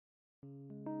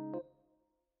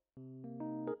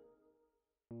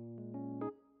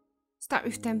Start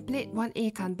with template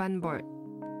 1A Kanban board.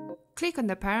 Click on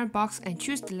the parent box and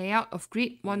choose the layout of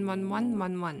grid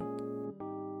 11111.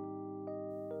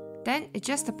 Then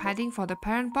adjust the padding for the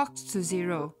parent box to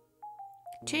 0.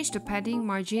 Change the padding,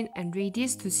 margin and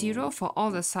radius to 0 for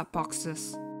all the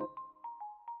sub-boxes.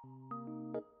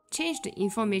 Change the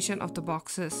information of the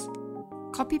boxes.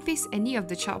 Copy-paste any of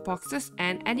the child boxes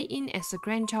and add it in as a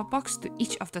grandchild box to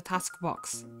each of the task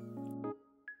box.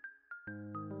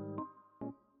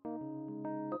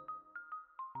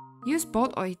 Use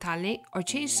bold or italic or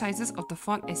change sizes of the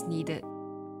font as needed.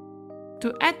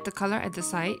 To add the color at the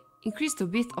side, increase the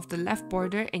width of the left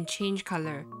border and change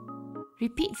color.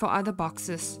 Repeat for other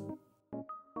boxes.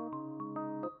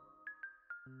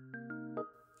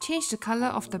 Change the color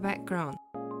of the background.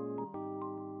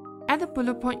 Add a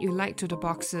bullet point you like to the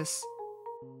boxes.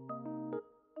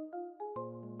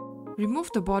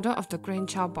 Remove the border of the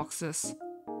grandchild boxes.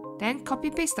 Then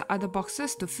copy-paste the other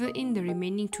boxes to fill in the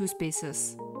remaining 2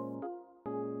 spaces.